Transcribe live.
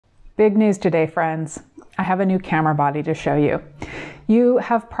Big news today, friends. I have a new camera body to show you. You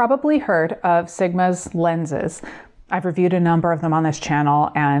have probably heard of Sigma's lenses. I've reviewed a number of them on this channel,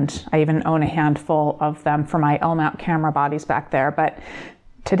 and I even own a handful of them for my L-mount camera bodies back there. But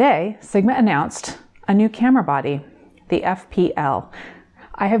today, Sigma announced a new camera body, the FPL.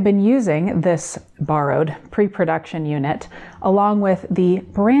 I have been using this borrowed pre-production unit along with the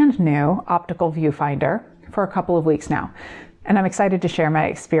brand new optical viewfinder for a couple of weeks now, and I'm excited to share my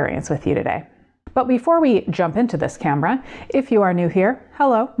experience with you today. But before we jump into this camera, if you are new here,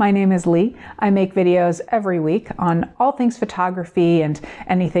 hello, my name is Leigh. I make videos every week on all things photography and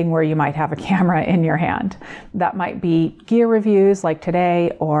anything where you might have a camera in your hand. That might be gear reviews like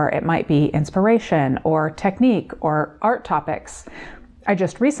today, or it might be inspiration or technique or art topics. I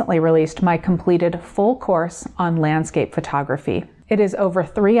just recently released my completed full course on landscape photography. It is over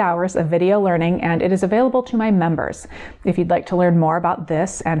 3 hours of video learning, and it is available to my members. If you'd like to learn more about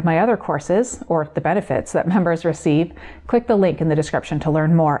this and my other courses, or the benefits that members receive, click the link in the description to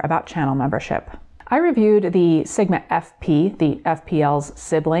learn more about channel membership. I reviewed the Sigma FP, the FPL's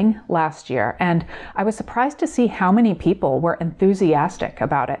sibling, last year, and I was surprised to see how many people were enthusiastic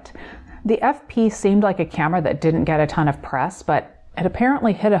about it. The FP seemed like a camera that didn't get a ton of press, but it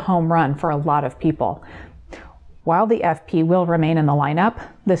apparently hit a home run for a lot of people. While the FP will remain in the lineup,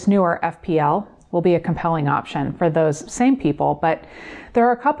 this newer FPL will be a compelling option for those same people, but there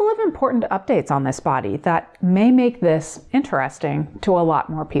are a couple of important updates on this body that may make this interesting to a lot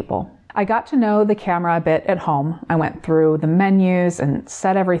more people. I got to know the camera a bit at home. I went through the menus and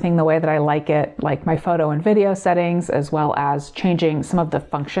set everything the way that I like it, like my photo and video settings, as well as changing some of the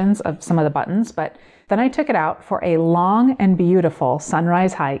functions of some of the buttons, but then I took it out for a long and beautiful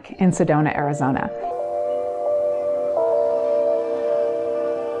sunrise hike in Sedona, Arizona.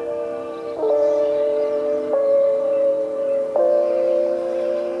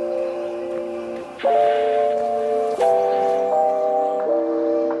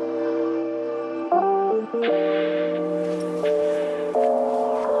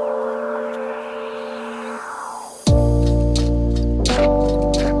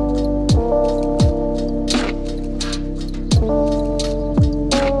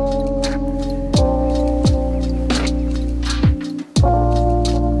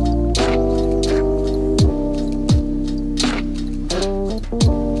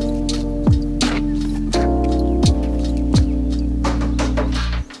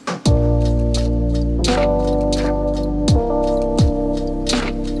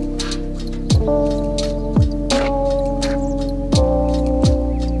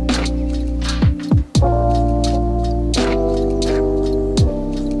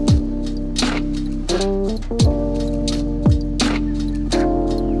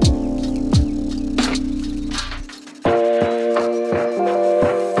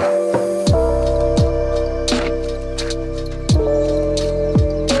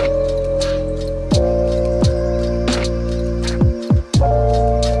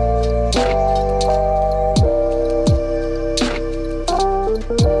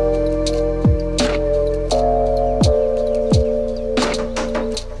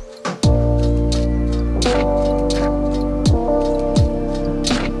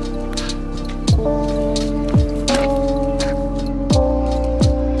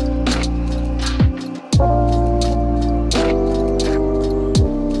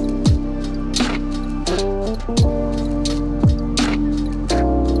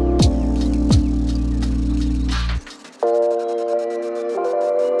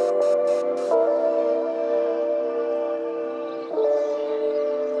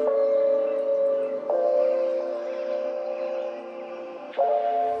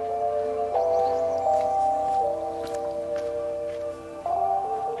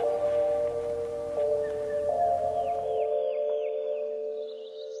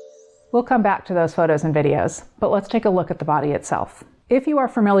 We'll come back to those photos and videos, but let's take a look at the body itself. If you are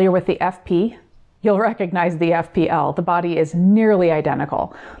familiar with the FP, you'll recognize the FPL. The body is nearly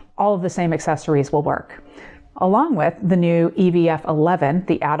identical. All of the same accessories will work. Along with the new EVF11,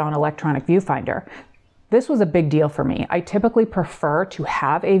 the add-on electronic viewfinder. This was a big deal for me. I typically prefer to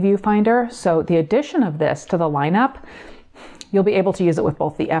have a viewfinder, so the addition of this to the lineup, you'll be able to use it with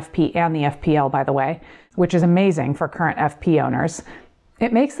both the FP and the FPL, by the way, which is amazing for current FP owners.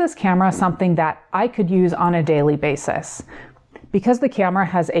 It makes this camera something that I could use on a daily basis. Because the camera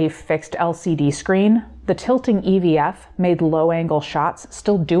has a fixed LCD screen, the tilting EVF made low-angle shots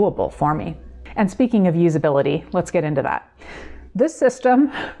still doable for me. And speaking of usability, let's get into that. This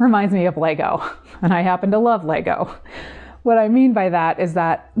system reminds me of Lego, and I happen to love Lego. What I mean by that is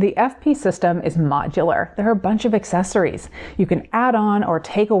that the FP system is modular. There are a bunch of accessories you can add on or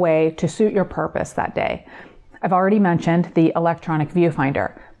take away to suit your purpose that day. I've already mentioned the electronic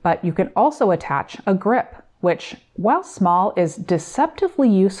viewfinder, but you can also attach a grip, which, while small, is deceptively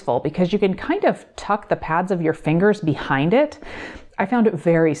useful because you can kind of tuck the pads of your fingers behind it. I found it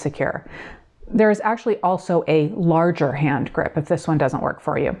very secure. There is actually also a larger hand grip if this one doesn't work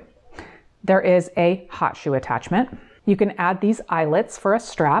for you. There is a hot shoe attachment. You can add these eyelets for a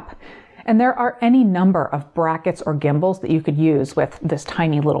strap, and there are any number of brackets or gimbals that you could use with this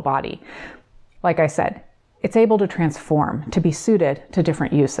tiny little body. Like I said, it's able to transform to be suited to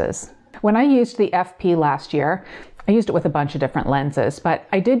different uses. When I used the FP last year, I used it with a bunch of different lenses, but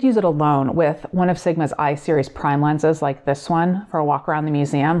I did use it alone with one of Sigma's I-series prime lenses like this one for a walk around the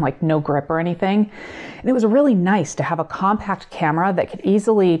museum, like no grip or anything. And it was really nice to have a compact camera that could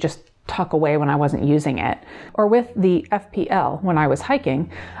easily just tuck away when I wasn't using it. Or with the FPL, when I was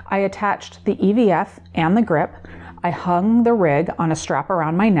hiking, I attached the EVF and the grip. I hung the rig on a strap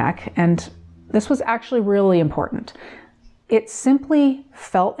around my neck, and this was actually really important. It simply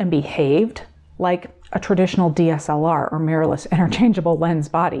felt and behaved like a traditional DSLR or mirrorless interchangeable lens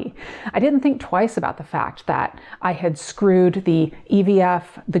body. I didn't think twice about the fact that I had screwed the EVF,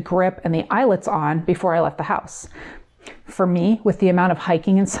 the grip, and the eyelets on before I left the house. For me, with the amount of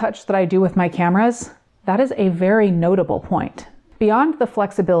hiking and such that I do with my cameras, that is a very notable point. Beyond the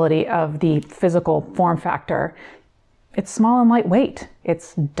flexibility of the physical form factor, it's small and lightweight.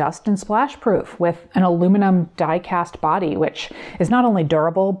 It's dust and splash proof with an aluminum die-cast body, which is not only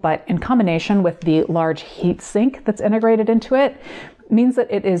durable, but in combination with the large heat sink that's integrated into it, means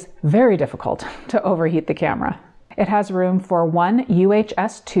that it is very difficult to overheat the camera. It has room for one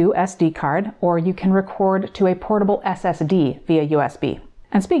UHS 2 SD card, or you can record to a portable SSD via USB.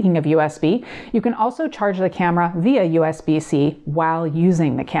 And speaking of USB, you can also charge the camera via USB-C while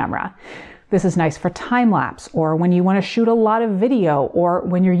using the camera. This is nice for time-lapse, or when you want to shoot a lot of video, or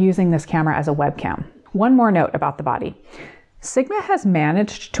when you're using this camera as a webcam. One more note about the body. Sigma has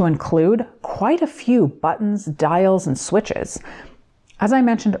managed to include quite a few buttons, dials, and switches. As I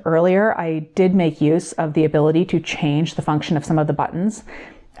mentioned earlier, I did make use of the ability to change the function of some of the buttons,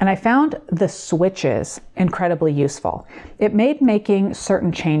 and I found the switches incredibly useful. It made making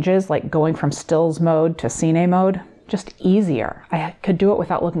certain changes, like going from stills mode to cine mode, just easier. I could do it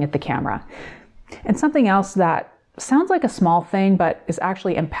without looking at the camera. And something else that sounds like a small thing but is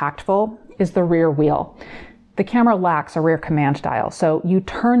actually impactful is the rear wheel. The camera lacks a rear command dial, so you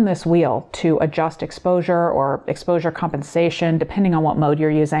turn this wheel to adjust exposure or exposure compensation, depending on what mode you're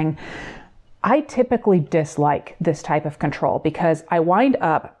using. I typically dislike this type of control because I wind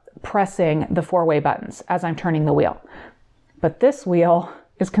up pressing the four-way buttons as I'm turning the wheel. But this wheel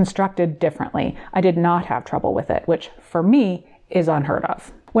is constructed differently. I did not have trouble with it, which for me is unheard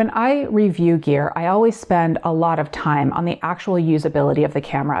of. When I review gear, I always spend a lot of time on the actual usability of the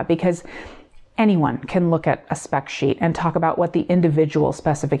camera because anyone can look at a spec sheet and talk about what the individual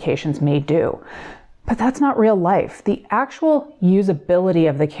specifications may do. But that's not real life. The actual usability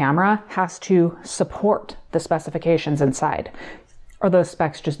of the camera has to support the specifications inside, or those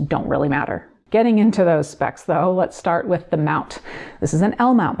specs just don't really matter. Getting into those specs though, let's start with the mount. This is an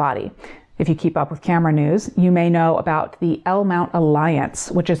L-mount body. If you keep up with camera news, you may know about the L-mount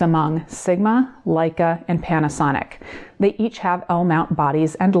Alliance, which is among Sigma, Leica, and Panasonic. They each have L-mount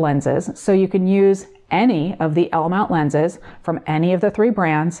bodies and lenses, so you can use any of the L-mount lenses from any of the three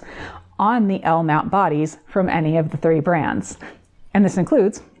brands on the L-mount bodies from any of the three brands. And this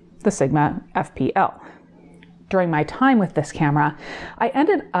includes the Sigma FPL. During my time with this camera, I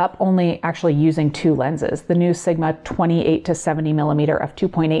ended up only actually using two lenses, the new Sigma 28 to 70 millimeter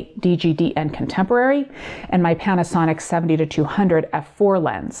f2.8 DGDN Contemporary and my Panasonic 70 to 200 f4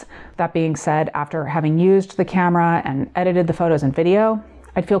 lens. That being said, after having used the camera and edited the photos and video,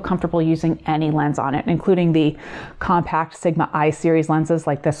 I'd feel comfortable using any lens on it, including the compact Sigma I-series lenses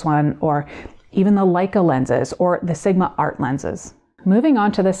like this one, or even the Leica lenses or the Sigma Art lenses. Moving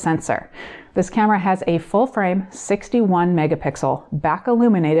on to the sensor. This camera has a full-frame 61 megapixel back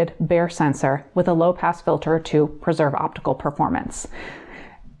illuminated bare sensor with a low-pass filter to preserve optical performance.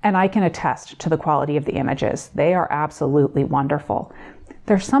 And I can attest to the quality of the images. They are absolutely wonderful.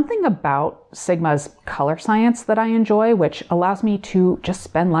 There's something about Sigma's color science that I enjoy, which allows me to just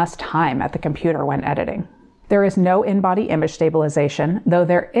spend less time at the computer when editing. There is no in-body image stabilization, though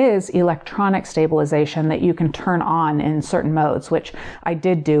there is electronic stabilization that you can turn on in certain modes, which I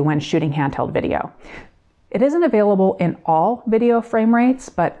did do when shooting handheld video. It isn't available in all video frame rates,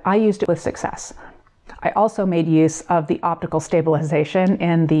 but I used it with success. I also made use of the optical stabilization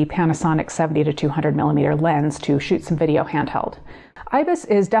in the Panasonic 70 to 200 millimeter lens to shoot some video handheld. IBIS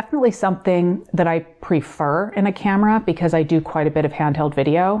is definitely something that I prefer in a camera because I do quite a bit of handheld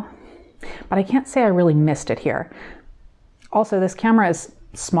video, but I can't say I really missed it here. Also, this camera is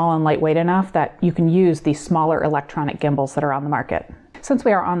small and lightweight enough that you can use the smaller electronic gimbals that are on the market. Since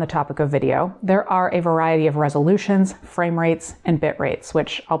we are on the topic of video, there are a variety of resolutions, frame rates, and bit rates,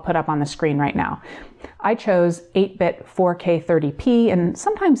 which I'll put up on the screen right now. I chose 8-bit 4K 30p and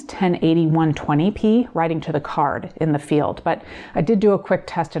sometimes 1080 120p writing to the card in the field, but I did do a quick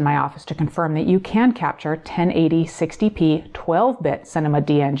test in my office to confirm that you can capture 1080 60p 12-bit cinema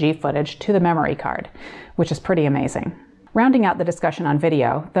DNG footage to the memory card, which is pretty amazing. Rounding out the discussion on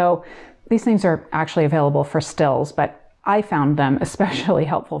video, though these things are actually available for stills, but I found them especially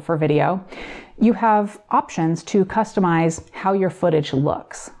helpful for video. You have options to customize how your footage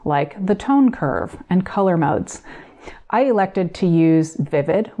looks, like the tone curve and color modes. I elected to use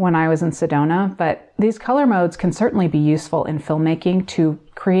Vivid when I was in Sedona, but these color modes can certainly be useful in filmmaking to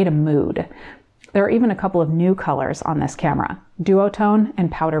create a mood. There are even a couple of new colors on this camera, Duotone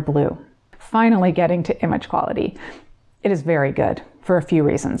and Powder Blue. Finally getting to image quality. It is very good for a few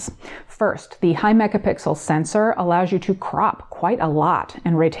reasons. First, the high megapixel sensor allows you to crop quite a lot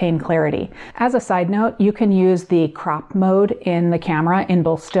and retain clarity. As a side note, you can use the crop mode in the camera in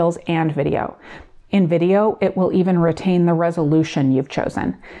both stills and video. In video, it will even retain the resolution you've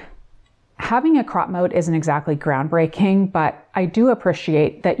chosen. Having a crop mode isn't exactly groundbreaking, but I do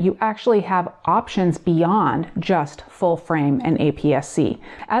appreciate that you actually have options beyond just full frame and APS-C.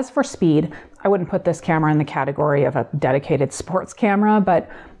 As for speed, I wouldn't put this camera in the category of a dedicated sports camera, but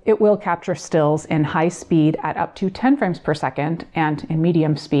it will capture stills in high speed at up to 10 frames per second and in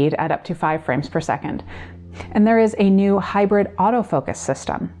medium speed at up to 5 frames per second. And there is a new hybrid autofocus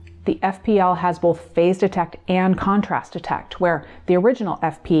system. The FPL has both phase detect and contrast detect, where the original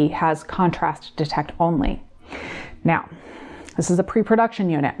FP has contrast detect only. Now, this is a pre-production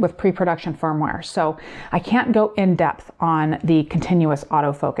unit with pre-production firmware, so I can't go in depth on the continuous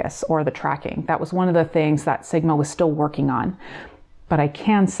autofocus or the tracking. That was one of the things that Sigma was still working on. But I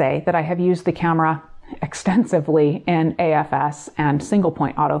can say that I have used the camera extensively in AFS and single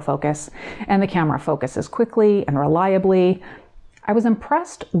point autofocus, and the camera focuses quickly and reliably. I was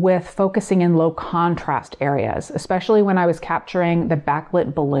impressed with focusing in low contrast areas, especially when I was capturing the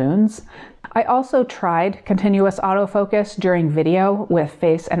backlit balloons. I also tried continuous autofocus during video with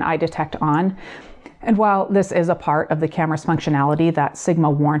face and eye detect on. And while this is a part of the camera's functionality that Sigma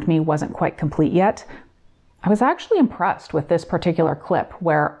warned me wasn't quite complete yet, I was actually impressed with this particular clip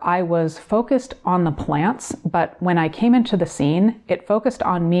where I was focused on the plants, but when I came into the scene, it focused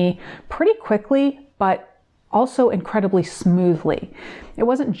on me pretty quickly, but also incredibly smoothly. It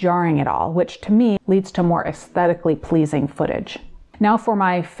wasn't jarring at all, which to me leads to more aesthetically pleasing footage. Now for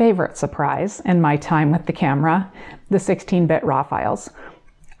my favorite surprise in my time with the camera, the 16-bit RAW files.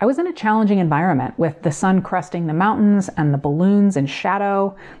 I was in a challenging environment with the sun cresting the mountains and the balloons in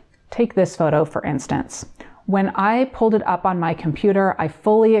shadow. Take this photo for instance. When I pulled it up on my computer, I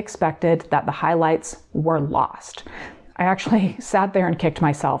fully expected that the highlights were lost. I actually sat there and kicked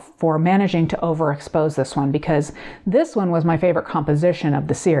myself for managing to overexpose this one because this one was my favorite composition of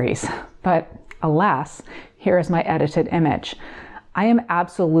the series. But alas, here is my edited image. I am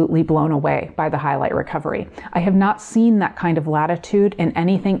absolutely blown away by the highlight recovery. I have not seen that kind of latitude in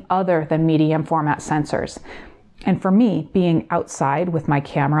anything other than medium format sensors. And for me, being outside with my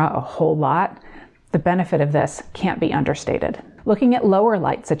camera a whole lot, the benefit of this can't be understated. Looking at lower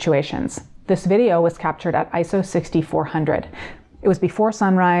light situations, this video was captured at ISO 6400. It was before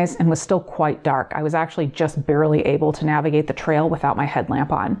sunrise and was still quite dark. I was actually just barely able to navigate the trail without my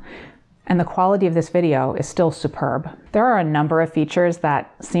headlamp on. And the quality of this video is still superb. There are a number of features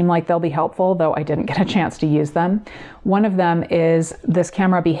that seem like they'll be helpful, though I didn't get a chance to use them. One of them is this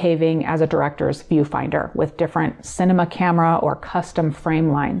camera behaving as a director's viewfinder with different cinema camera or custom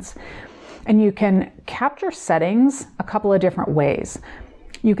frame lines. And you can capture settings a couple of different ways.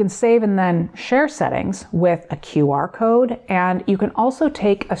 You can save and then share settings with a QR code, and you can also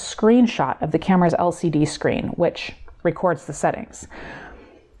take a screenshot of the camera's LCD screen, which records the settings.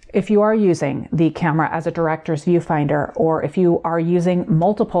 If you are using the camera as a director's viewfinder, or if you are using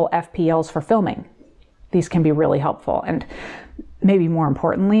multiple FPLs for filming, these can be really helpful. And maybe more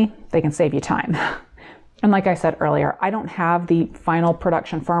importantly, they can save you time. And like I said earlier, I don't have the final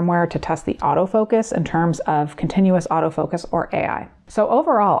production firmware to test the autofocus in terms of continuous autofocus or AI. So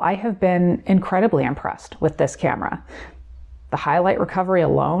overall, I have been incredibly impressed with this camera. The highlight recovery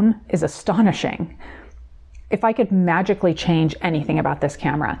alone is astonishing. If I could magically change anything about this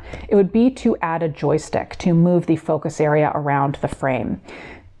camera, it would be to add a joystick to move the focus area around the frame.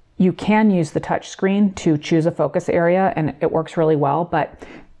 You can use the touch screen to choose a focus area and it works really well, but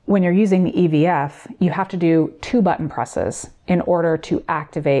when you're using the EVF, you have to do 2 button presses in order to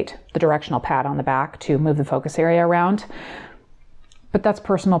activate the directional pad on the back to move the focus area around. But that's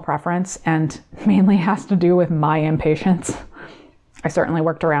personal preference and mainly has to do with my impatience. I certainly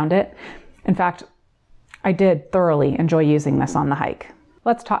worked around it. In fact, I did thoroughly enjoy using this on the hike.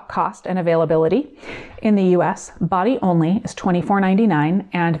 Let's talk cost and availability. In the US, body only is $24.99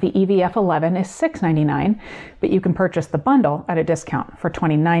 and the EVF 11 is $6.99, but you can purchase the bundle at a discount for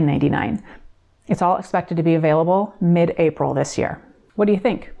 $29.99. It's all expected to be available mid-April this year. What do you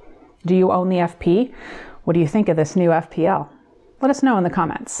think? Do you own the FP? What do you think of this new FPL? Let us know in the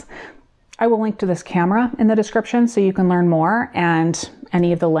comments. I will link to this camera in the description so you can learn more and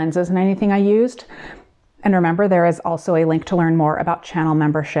any of the lenses and anything I used. And remember, there is also a link to learn more about channel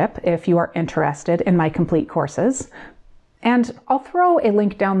membership if you are interested in my complete courses. And I'll throw a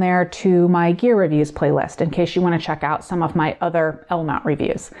link down there to my gear reviews playlist in case you want to check out some of my other L-mount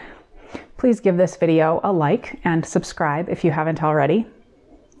reviews. Please give this video a like and subscribe if you haven't already.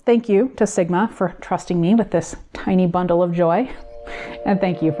 Thank you to Sigma for trusting me with this tiny bundle of joy. And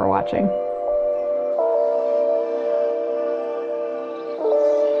thank you for watching.